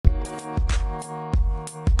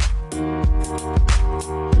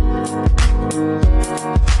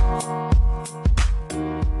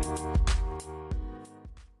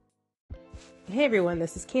Hey everyone,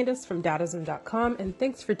 this is Candace from Dadaism.com, and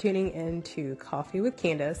thanks for tuning in to Coffee with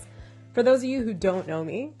Candace. For those of you who don't know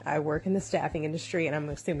me, I work in the staffing industry, and I'm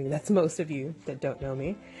assuming that's most of you that don't know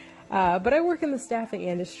me. But I work in the staffing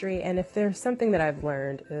industry, and if there's something that I've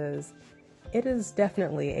learned is it is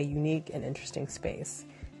definitely a unique and interesting space.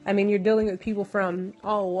 I mean, you're dealing with people from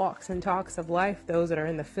all walks and talks of life, those that are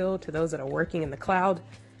in the field to those that are working in the cloud.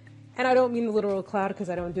 And I don't mean the literal cloud because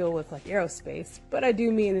I don't deal with like aerospace, but I do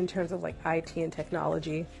mean in terms of like IT and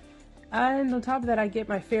technology. And on top of that, I get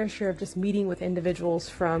my fair share of just meeting with individuals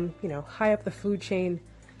from, high up the food chain,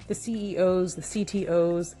 the CEOs, the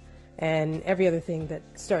CTOs, and every other thing that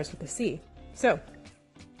starts with a C. So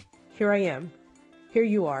here I am. Here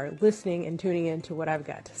you are listening and tuning in to what I've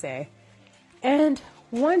got to say. And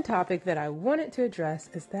one topic that I wanted to address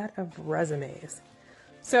is that of resumes.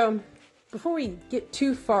 So before we get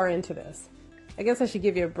too far into this, I guess I should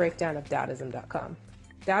give you a breakdown of Dadaism.com.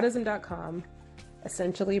 Dadaism.com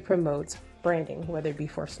essentially promotes branding, whether it be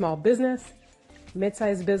for a small business,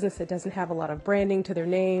 mid-sized business that doesn't have a lot of branding to their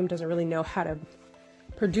name, doesn't really know how to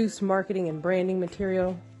produce marketing and branding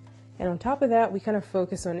material. And on top of that, we kind of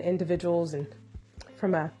focus on individuals and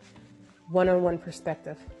from a one-on-one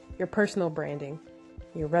perspective, your personal branding,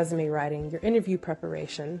 your resume writing, your interview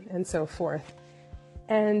preparation, and so forth.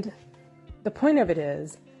 And the point of it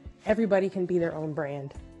is, everybody can be their own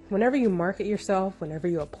brand. Whenever you market yourself, whenever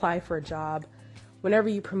you apply for a job, whenever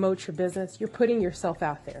you promote your business, you're putting yourself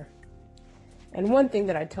out there. And one thing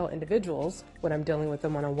that I tell individuals when I'm dealing with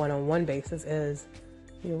them on a one-on-one basis is,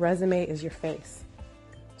 your resume is your face.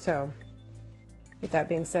 So, with that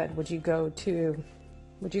being said, would you go to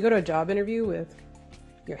a job interview with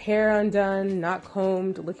your hair undone, not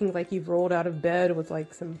combed, looking like you've rolled out of bed with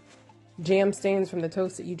like some jam stains from the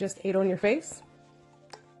toast that you just ate on your face?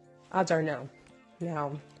 Odds are no.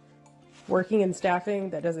 Now, working in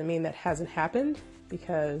staffing, that doesn't mean that hasn't happened,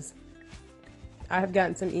 because I have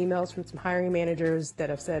gotten some emails from some hiring managers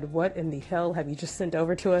that have said, what in the hell have you just sent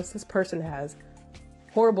over to us? This person has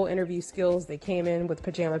horrible interview skills. They came in with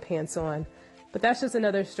pajama pants on. But that's just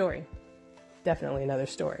another story. Definitely another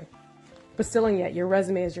story. But still and yet, your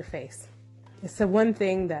resume is your face. It's the one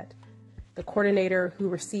thing that the coordinator who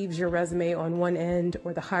receives your resume on one end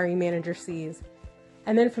or the hiring manager sees.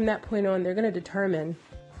 And then from that point on, they're going to determine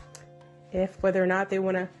whether or not they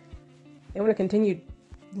want to continue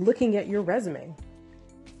looking at your resume.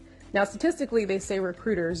 Now, statistically, they say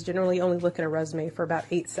recruiters generally only look at a resume for about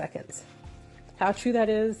 8 seconds. How true that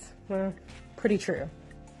is? Well, pretty true.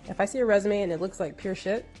 If I see a resume and it looks like pure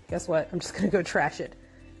shit, guess what? I'm just going to go trash it.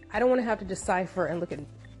 I don't want to have to decipher and look at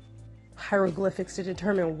hieroglyphics to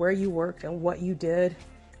determine where you worked and what you did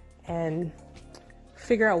and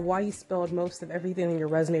figure out why you spelled most of everything in your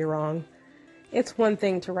resume wrong. It's one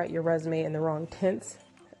thing to write your resume in the wrong tense.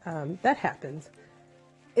 That happens.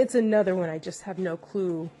 It's another when I just have no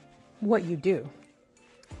clue what you do.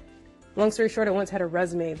 Long story short, I once had a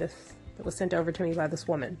resume that was sent over to me by this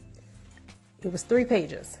woman. It was 3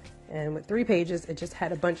 pages, and with 3 pages, it just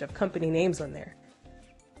had a bunch of company names on there.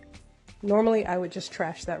 Normally, I would just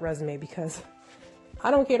trash that resume because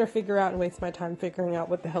I don't care to figure out and waste my time figuring out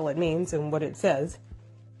what the hell it means and what it says.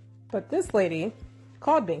 But this lady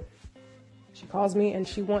called me. She calls me and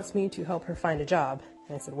she wants me to help her find a job.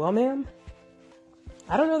 And I said, well, ma'am,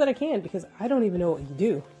 I don't know that I can because I don't even know what you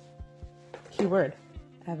do. Keyword,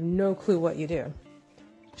 I have no clue what you do.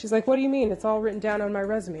 She's like, what do you mean? It's all written down on my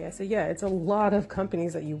resume. I said, yeah, it's a lot of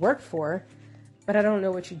companies that you work for, but I don't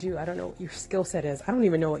know what you do. I don't know what your skill set is. I don't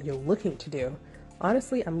even know what you're looking to do.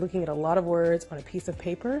 Honestly, I'm looking at a lot of words on a piece of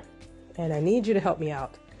paper, and I need you to help me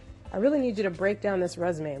out. I really need you to break down this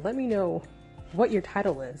resume. Let me know what your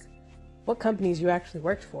title is, what companies you actually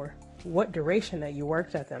worked for, what duration that you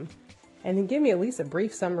worked at them, and then give me at least a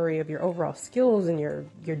brief summary of your overall skills and your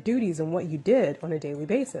duties and what you did on a daily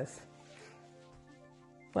basis.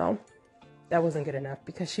 Well, that wasn't good enough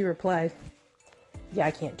because she replied, yeah,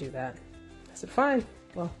 I can't do that. I said, fine.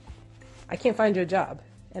 Well, I can't find you a job.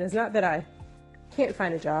 And it's not that I can't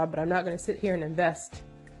find a job, but I'm not going to sit here and invest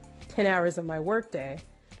 10 hours of my workday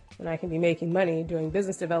when I can be making money doing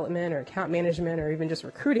business development or account management or even just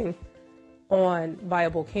recruiting on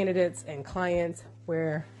viable candidates and clients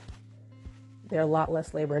where they're a lot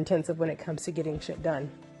less labor intensive when it comes to getting shit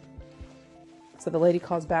done. So the lady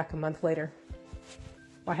calls back a month later.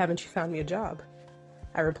 Why haven't you found me a job?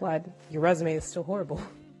 I replied, your resume is still horrible.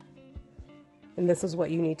 And this is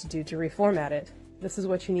what you need to do to reformat it. This is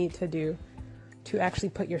what you need to do to actually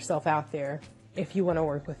put yourself out there if you want to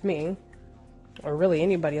work with me, or really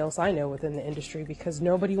anybody else I know within the industry, because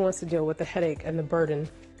nobody wants to deal with the headache and the burden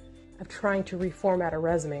of trying to reformat a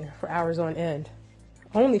resume for hours on end,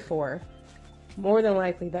 only for more than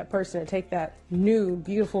likely that person to take that new,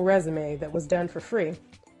 beautiful resume that was done for free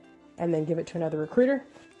and then give it to another recruiter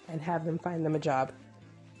and have them find them a job.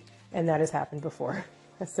 And that has happened before.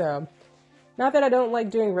 So, not that I don't like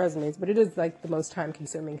doing resumes, but it is like the most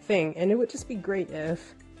time-consuming thing. And it would just be great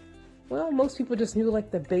if, well, most people just knew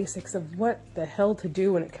like the basics of what the hell to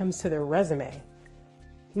do when it comes to their resume.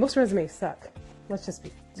 Most resumes suck. Let's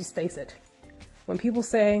just face it. When people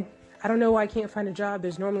say, I don't know why I can't find a job,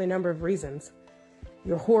 there's normally a number of reasons.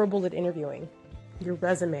 You're horrible at interviewing. Your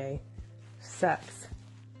resume sucks.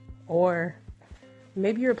 Or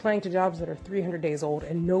maybe you're applying to jobs that are 300 days old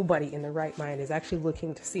and nobody in their right mind is actually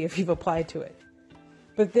looking to see if you've applied to it.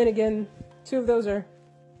 But then again, two of those are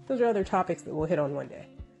other topics that we'll hit on one day,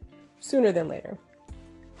 sooner than later.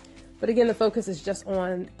 But again, the focus is just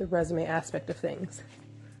on the resume aspect of things.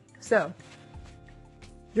 So,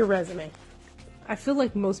 your resume. I feel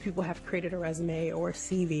like most people have created a resume or a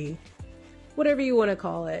CV, whatever you want to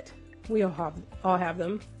call it. We all have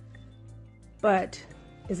them. But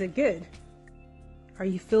is it good? Are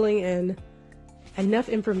you filling in enough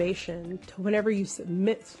information to whenever you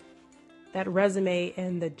submit that resume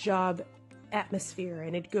and the job atmosphere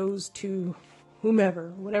and it goes to whomever,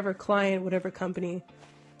 whatever client, whatever company,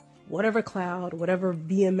 whatever cloud, whatever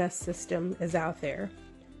VMS system is out there?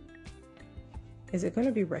 Is it going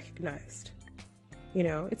to be recognized? You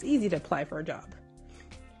know, it's easy to apply for a job,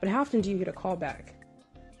 but how often do you get a call back?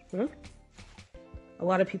 A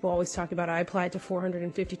lot of people always talk about, I applied to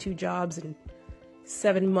 452 jobs in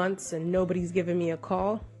 7 months and nobody's given me a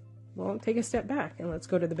call. Well, take a step back and let's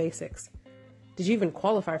go to the basics. Did you even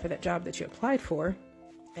qualify for that job that you applied for?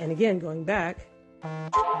 And again, going back,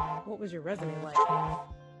 what was your resume like?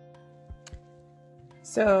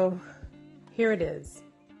 So here it is.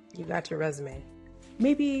 You got your resume.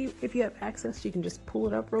 Maybe if you have access, you can just pull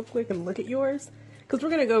it up real quick and look at yours. Because we're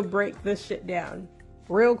going to go break this shit down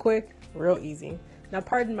real quick, real easy. Now,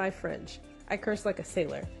 pardon my French. I curse like a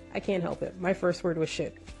sailor. I can't help it. My first word was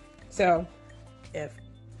shit. So, if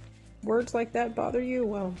words like that bother you,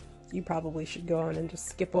 well, you probably should go on and just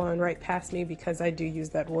skip on right past me because I do use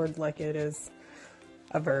that word like it is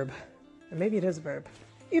a verb. Or maybe it is a verb.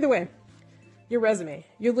 Either way, your resume,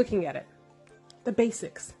 you're looking at it. The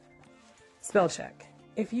basics. Spell check.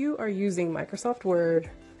 If you are using Microsoft Word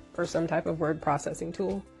or some type of word processing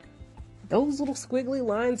tool, those little squiggly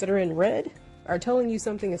lines that are in red are telling you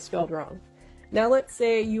something is spelled wrong. Now, let's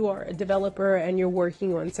say you are a developer and you're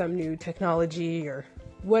working on some new technology or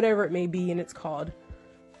whatever it may be, and it's called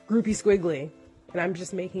Groupie Squiggly, and I'm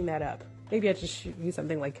just making that up. Maybe I just should use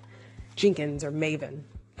something like Jenkins or Maven.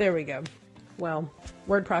 There we go. Well,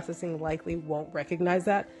 word processing likely won't recognize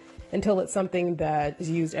that until it's something that is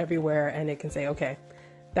used everywhere and it can say, okay,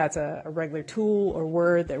 that's a regular tool or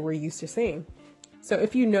word that we're used to seeing. So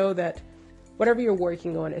if you know that whatever you're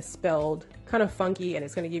working on is spelled kind of funky and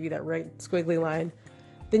it's going to give you that right squiggly line,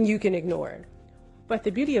 then you can ignore it. But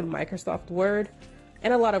the beauty of Microsoft Word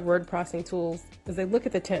and a lot of word processing tools is they look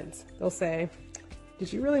at the tense. They'll say,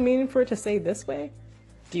 did you really mean for it to say this way?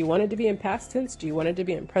 Do you want it to be in past tense? Do you want it to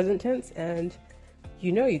be in present tense? And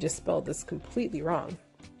you know you just spelled this completely wrong.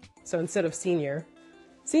 So instead of senior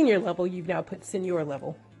level, you've now put senior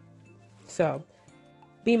level. So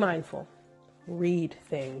be mindful. Read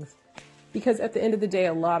things. Because at the end of the day,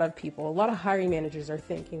 a lot of hiring managers are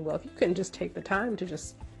thinking, well, if you couldn't just take the time to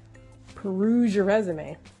just peruse your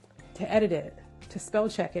resume, to edit it, to spell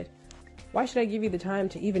check it, why should I give you the time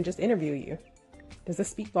to even just interview you? Does this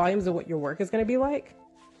speak volumes of what your work is going to be like?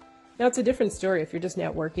 Now, it's a different story if you're just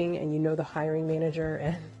networking and you know the hiring manager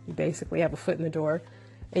and you basically have a foot in the door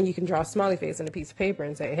and you can draw a smiley face on a piece of paper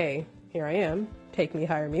and say, hey, here I am, take me,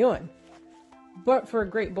 hire me on. But for a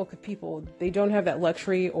great bulk of people, they don't have that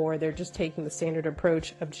luxury, or they're just taking the standard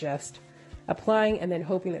approach of just applying and then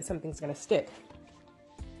hoping that something's going to stick.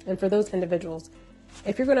 And for those individuals,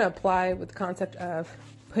 if you're going to apply with the concept of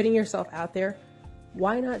putting yourself out there,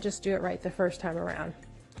 why not just do it right the first time around?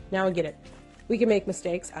 Now I get it. We can make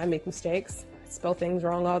mistakes. I make mistakes. I spell things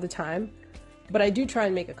wrong all the time. But I do try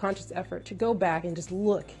and make a conscious effort to go back and just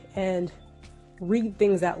look and read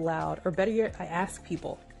things out loud. Or better yet, I ask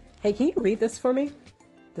people, hey, can you read this for me?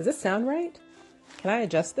 Does this sound right? Can I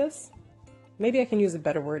adjust this? Maybe I can use a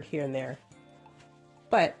better word here and there.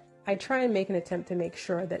 But I try and make an attempt to make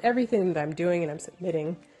sure that everything that I'm doing and I'm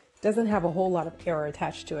submitting doesn't have a whole lot of error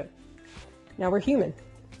attached to it. Now, we're human.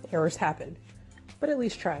 Errors happen. But at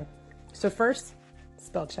least try. So first,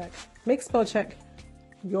 spell check. Make spell check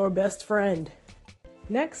your best friend.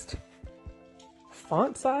 Next,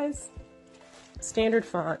 font size. Standard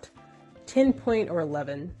font, 10 point or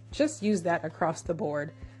 11. Just use that across the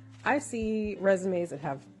board. I see resumes that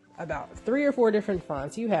have about 3 or 4 different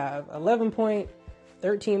fonts. You have 11 point,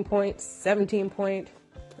 13 point, 17 point.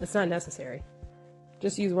 It's not necessary.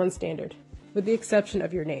 Just use one standard, with the exception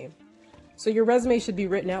of your name. So your resume should be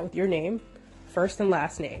written out with your name, first and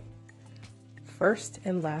last name. First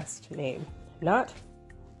and last name, not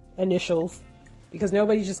initials, because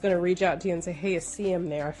nobody's just going to reach out to you and say, hey, is CM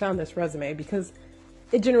there? I found this resume, because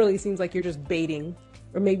it generally seems like you're just baiting,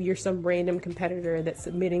 or maybe you're some random competitor that's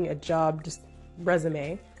submitting a job just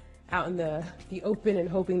resume out in the open and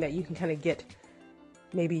hoping that you can kind of get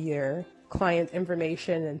maybe your client's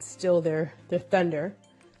information and steal their thunder.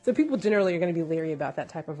 So people generally are going to be leery about that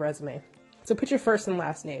type of resume. So put your first and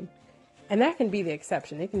last name. And that can be the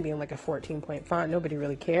exception. It can be in like a 14-point font. Nobody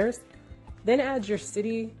really cares. Then add your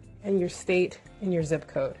city and your state and your zip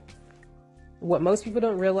code. What most people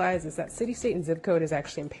don't realize is that city, state, and zip code is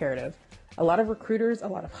actually imperative. A lot of recruiters, a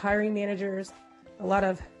lot of hiring managers, a lot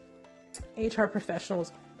of HR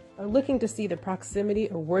professionals are looking to see the proximity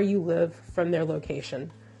of where you live from their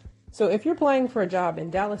location. So if you're applying for a job in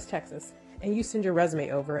Dallas, Texas, and you send your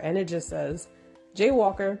resume over and it just says, Jay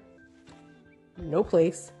Walker, no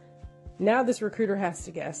place. Now this recruiter has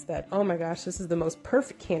to guess that, oh my gosh, this is the most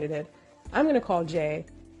perfect candidate. I'm going to call Jay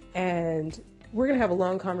and we're going to have a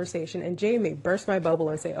long conversation, and Jay may burst my bubble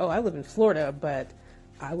and say, oh, I live in Florida, but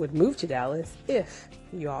I would move to Dallas if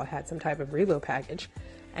you all had some type of reload package.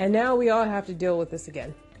 And now we all have to deal with this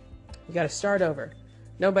again. You got to start over.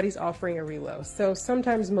 Nobody's offering a reload. So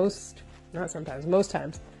most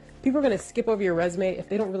times, people are going to skip over your resume if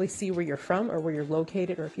they don't really see where you're from or where you're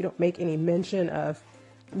located, or if you don't make any mention of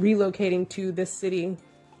relocating to this city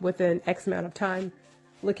within X amount of time,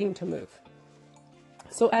 looking to move.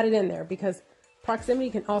 So add it in there, because proximity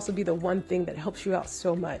can also be the one thing that helps you out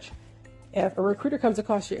so much. If a recruiter comes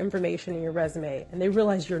across your information in your resume and they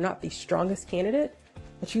realize you're not the strongest candidate,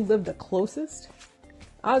 but you live the closest,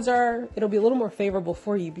 odds are it'll be a little more favorable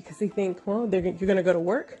for you, because they think, well, you're going to go to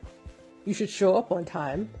work, you should show up on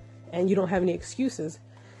time, and you don't have any excuses,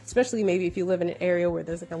 especially maybe if you live in an area where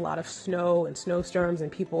there's like a lot of snow and snowstorms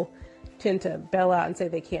and people tend to bail out and say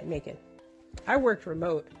they can't make it. I worked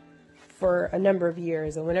remote for a number of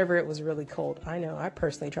years, and whenever it was really cold, I know I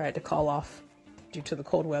personally tried to call off due to the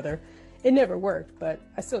cold weather. It never worked, but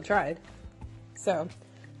I still tried. So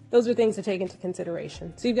those are things to take into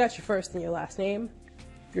consideration. So you've got your first and your last name,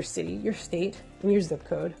 your city, your state, and your zip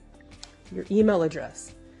code, your email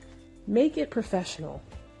address. Make it professional.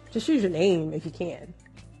 Just use your name if you can.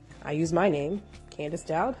 I use my name, Candace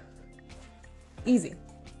Dowd. Easy.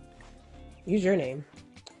 Use your name.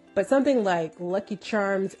 But something like Lucky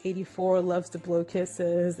Charms 84 loves to blow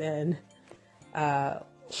kisses and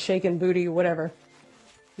shaking booty, whatever.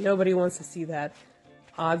 Nobody wants to see that.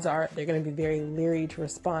 Odds are they're going to be very leery to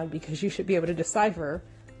respond, because you should be able to decipher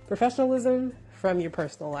professionalism from your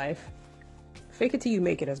personal life. Fake it till you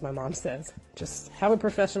make it, as my mom says. Just have a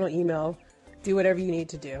professional email, do whatever you need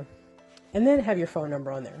to do, and then have your phone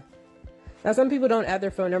number on there. Now, some people don't add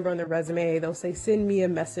their phone number on their resume. They'll say, send me a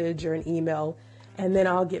message or an email, and then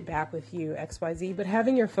I'll get back with you, XYZ. But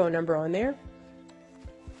having your phone number on there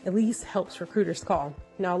at least helps recruiters call.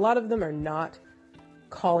 Now, a lot of them are not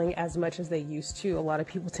calling as much as they used to. A lot of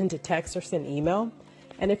people tend to text or send email.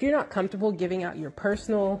 And if you're not comfortable giving out your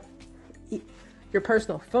personal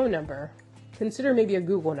phone number, consider maybe a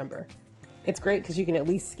Google number. It's great because you can at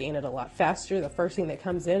least scan it a lot faster. The first thing that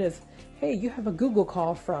comes in is, hey, you have a Google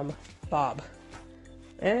call from Bob.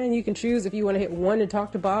 And you can choose if you want to hit 1 to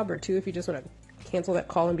talk to Bob, or 2 if you just want to cancel that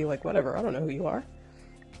call and be like, whatever, I don't know who you are.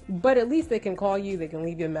 But at least they can call you, they can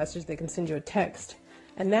leave you a message, they can send you a text.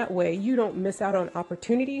 And that way you don't miss out on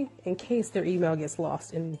opportunity in case their email gets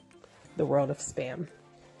lost in the world of spam.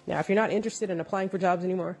 Now, if you're not interested in applying for jobs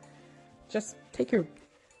anymore, just take your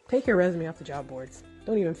resume off the job boards.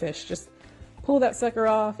 Don't even fish. Just pull that sucker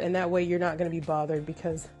off, and that way you're not going to be bothered,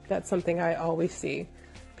 because that's something I always see.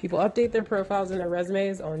 People update their profiles and their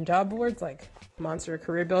resumes on job boards like Monster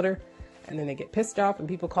Career Builder, and then they get pissed off and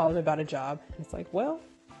people call them about a job. It's like, well,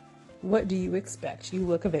 what do you expect? You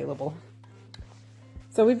look available.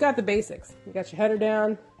 So we've got the basics. You got your header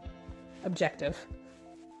down, objective.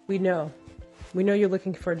 We know you're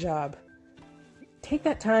looking for a job. Take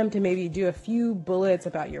that time to maybe do a few bullets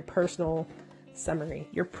about your personal summary,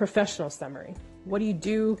 your professional summary. What do you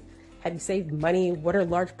do? Have you saved money? What are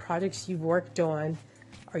large projects you've worked on?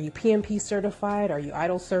 Are you PMP certified? Are you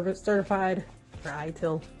ITIL certified? Or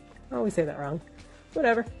ITIL? I always say that wrong.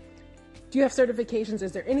 Whatever. Do you have certifications?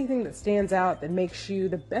 Is there anything that stands out that makes you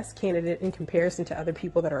the best candidate in comparison to other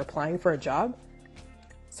people that are applying for a job?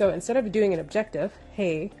 So instead of doing an objective,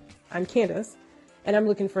 hey, I'm Candace, and I'm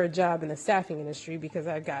looking for a job in the staffing industry because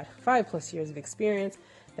I've got 5+ years of experience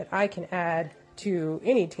that I can add to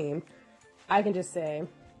any team, I can just say,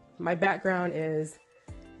 my background is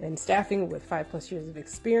in staffing with 5+ years of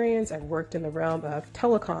experience. I've worked in the realm of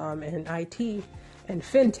telecom and IT and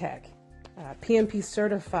fintech. PMP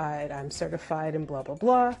certified. I'm certified in blah, blah,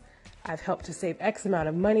 blah. I've helped to save X amount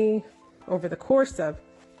of money over the course of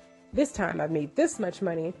this time. I've made this much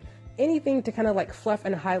money. Anything to kind of like fluff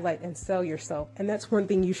and highlight and sell yourself. And that's one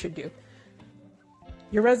thing you should do.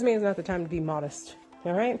 Your resume is not the time to be modest.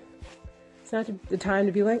 All right? It's not the time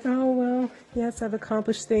to be like, oh, well, yes, I've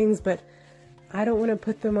accomplished things, but I don't want to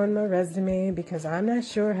put them on my resume because I'm not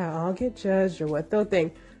sure how I'll get judged or what they'll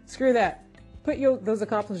think. Screw that. Put those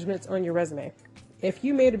accomplishments on your resume. If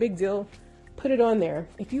you made a big deal, put it on there.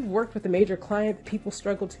 If you've worked with a major client that people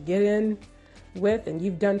struggle to get in with and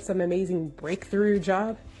you've done some amazing breakthrough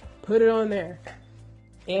job, put it on there.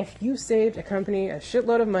 If you saved a company a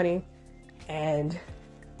shitload of money and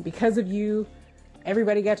because of you,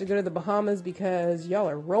 everybody got to go to the Bahamas because y'all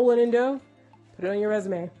are rolling in dough, put it on your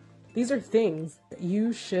resume. These are things that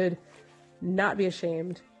you should not be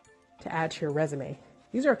ashamed to add to your resume.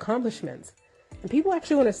 These are accomplishments. And people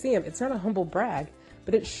actually want to see them. It's not a humble brag,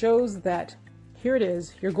 but it shows that here it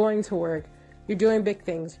is, you're going to work, you're doing big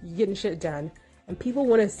things, you're getting shit done, and people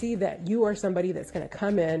want to see that you are somebody that's going to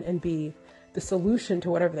come in and be the solution to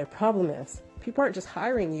whatever their problem is. People aren't just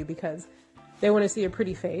hiring you because they want to see a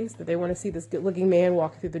pretty face, that they want to see this good-looking man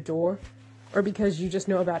walk through the door, or because you just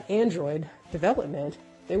know about Android development.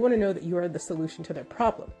 They want to know that you are the solution to their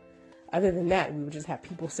problem. Other than that, we would just have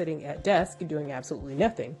people sitting at desks and doing absolutely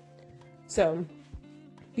nothing. So,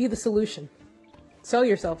 be the solution. Sell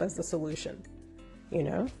yourself as the solution. You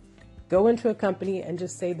know? Go into a company and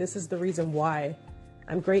just say, this is the reason why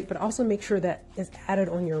I'm great, but also make sure that is added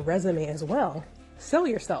on your resume as well. Sell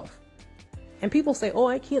yourself. And people say, oh,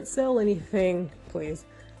 I can't sell anything. Please.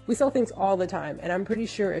 We sell things all the time. And I'm pretty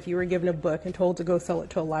sure if you were given a book and told to go sell it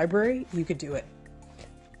to a library, you could do it.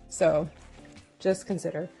 So, just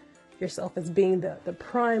consider yourself as being the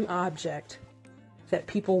prime object that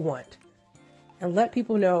people want. And let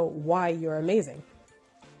people know why you're amazing.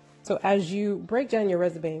 So as you break down your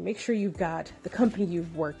resume, make sure you've got the company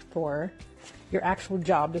you've worked for, your actual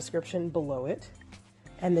job description below it,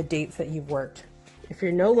 and the dates that you've worked. If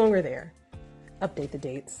you're no longer there, update the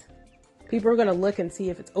dates. People are going to look and see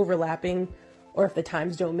if it's overlapping or if the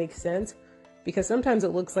times don't make sense, because sometimes it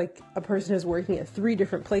looks like a person is working at 3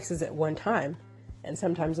 different places at one time. And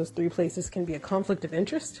sometimes those 3 places can be a conflict of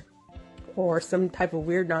interest or some type of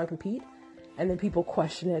weird non-compete. And then people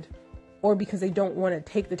question it, or because they don't want to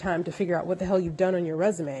take the time to figure out what the hell you've done on your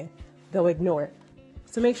resume, they'll ignore it.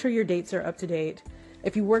 So make sure your dates are up to date.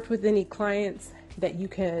 If you worked with any clients that you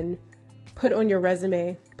can put on your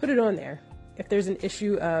resume, put it on there. If there's an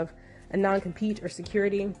issue of a non-compete or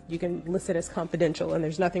security, you can list it as confidential, and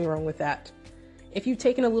there's nothing wrong with that. If you've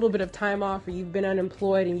taken a little bit of time off or you've been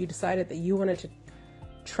unemployed and you decided that you wanted to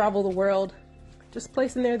travel the world, just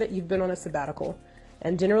place in there that you've been on a sabbatical.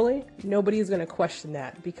 And generally, nobody is going to question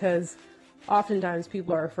that because oftentimes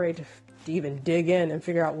people are afraid to even dig in and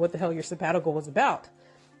figure out what the hell your sabbatical was about.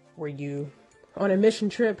 Were you on a mission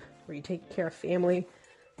trip? Were you taking care of family?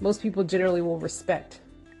 Most people generally will respect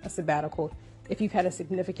a sabbatical if you've had a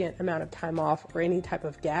significant amount of time off or any type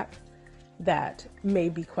of gap that may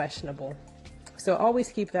be questionable. So always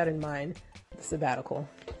keep that in mind, the sabbatical.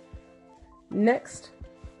 Next,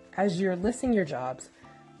 as you're listing your jobs,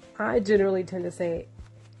 I generally tend to say,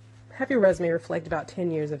 have your resume reflect about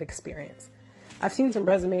 10 years of experience. I've seen some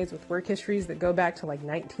resumes with work histories that go back to like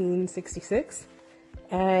 1966,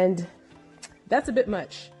 and that's a bit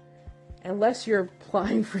much. Unless you're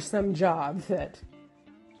applying for some job that,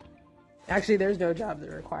 actually there's no job that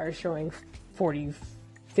requires showing 40,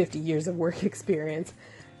 50 years of work experience.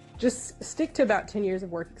 Just stick to about 10 years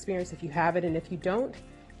of work experience if you have it, and if you don't,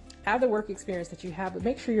 add the work experience that you have, but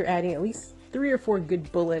make sure you're adding at least 3 or 4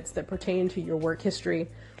 good bullets that pertain to your work history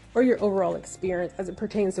or your overall experience as it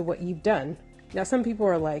pertains to what you've done. Now, some people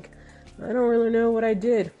are like, I don't really know what I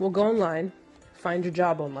did. Well, go online, find your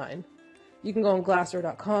job online. You can go on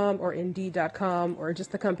Glassdoor.com or Indeed.com or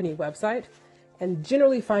just the company website and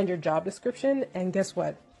generally find your job description. And guess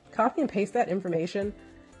what? Copy and paste that information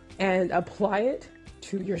and apply it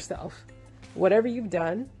to yourself. Whatever you've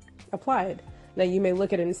done, apply it. Now, you may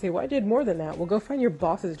look at it and say, well, I did more than that. Well, go find your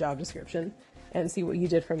boss's job description and see what you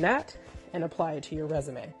did from that and apply it to your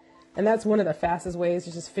resume. And that's one of the fastest ways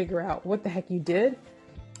to just figure out what the heck you did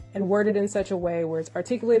and word it in such a way where it's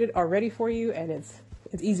articulated already for you and it's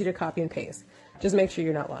easy to copy and paste. Just make sure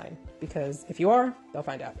you're not lying, because if you are, they'll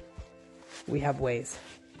find out. We have ways.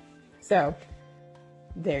 So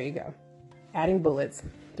there you go. Adding bullets.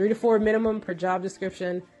 3 to 4 minimum per job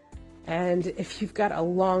description. And if you've got a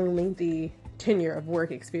long, lengthy tenure of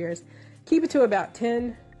work experience, keep it to about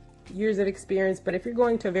 10 years of experience. But if you're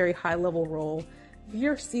going to a very high level role, if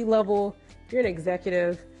you're C-level, if you're an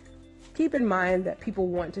executive, keep in mind that people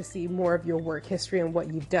want to see more of your work history and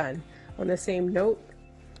what you've done. On the same note,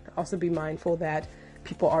 also be mindful that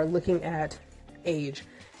people are looking at age.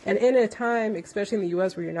 And in a time, especially in the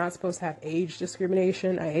US, where you're not supposed to have age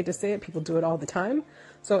discrimination, I hate to say it, people do it all the time.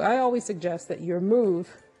 So I always suggest that your move,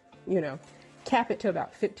 cap it to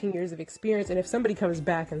about 15 years of experience. And if somebody comes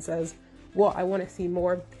back and says, well, I want to see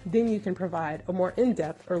more, then you can provide a more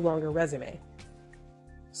in-depth or longer resume.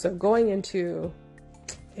 So going into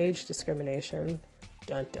age discrimination,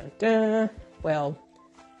 dun dun dun, well,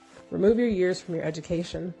 remove your years from your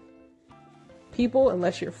education. People,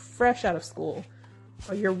 unless you're fresh out of school,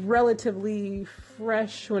 or you're relatively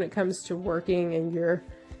fresh when it comes to working and you're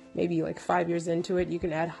maybe like 5 years into it, you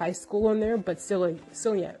can add high school on there, but still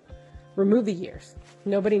yet, remove the years.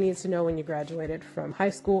 Nobody needs to know when you graduated from high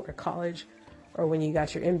school or college or when you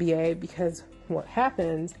got your MBA, because what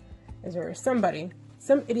happens is there is some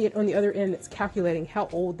idiot on the other end that's calculating how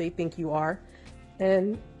old they think you are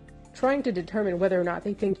and trying to determine whether or not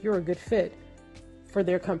they think you're a good fit for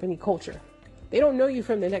their company culture. They don't know you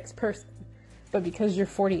from the next person, but because you're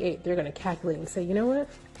 48, they're going to calculate and say, you know what?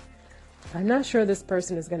 I'm not sure this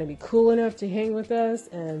person is going to be cool enough to hang with us,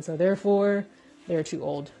 and so therefore they're too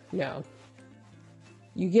old. No.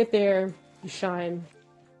 You get there, you shine,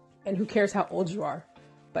 and who cares how old you are?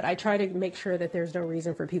 But I try to make sure that there's no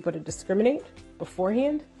reason for people to discriminate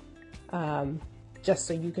beforehand, just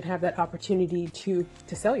so you can have that opportunity to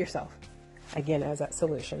sell yourself, again, as that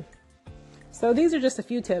solution. So these are just a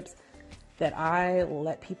few tips that I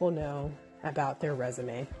let people know about their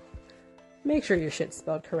resume. Make sure your shit's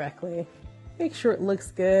spelled correctly. Make sure it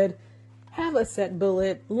looks good. Have a set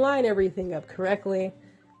bullet. Line everything up correctly.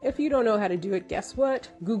 If you don't know how to do it, guess what?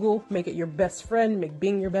 Google, make it your best friend, make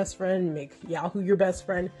Bing your best friend, make Yahoo your best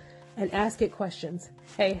friend, and ask it questions.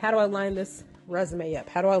 Hey, how do I line this resume up?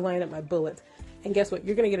 How do I line up my bullets? And guess what?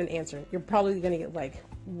 You're going to get an answer. You're probably going to get like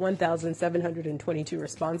 1,722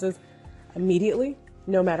 responses immediately,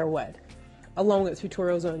 no matter what, along with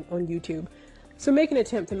tutorials on YouTube. So make an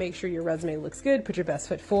attempt to make sure your resume looks good, put your best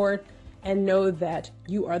foot forward, and know that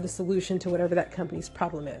you are the solution to whatever that company's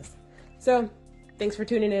problem is. So thanks for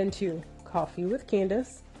tuning in to Coffee with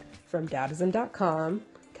Candace from Dowdism.com.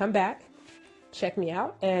 Come back, check me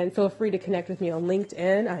out, and feel free to connect with me on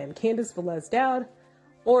LinkedIn. I am Candace Velez Dowd,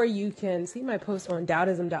 or you can see my post on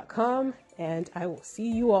Dowdism.com, and I will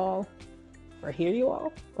see you all, or hear you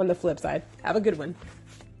all, on the flip side. Have a good one.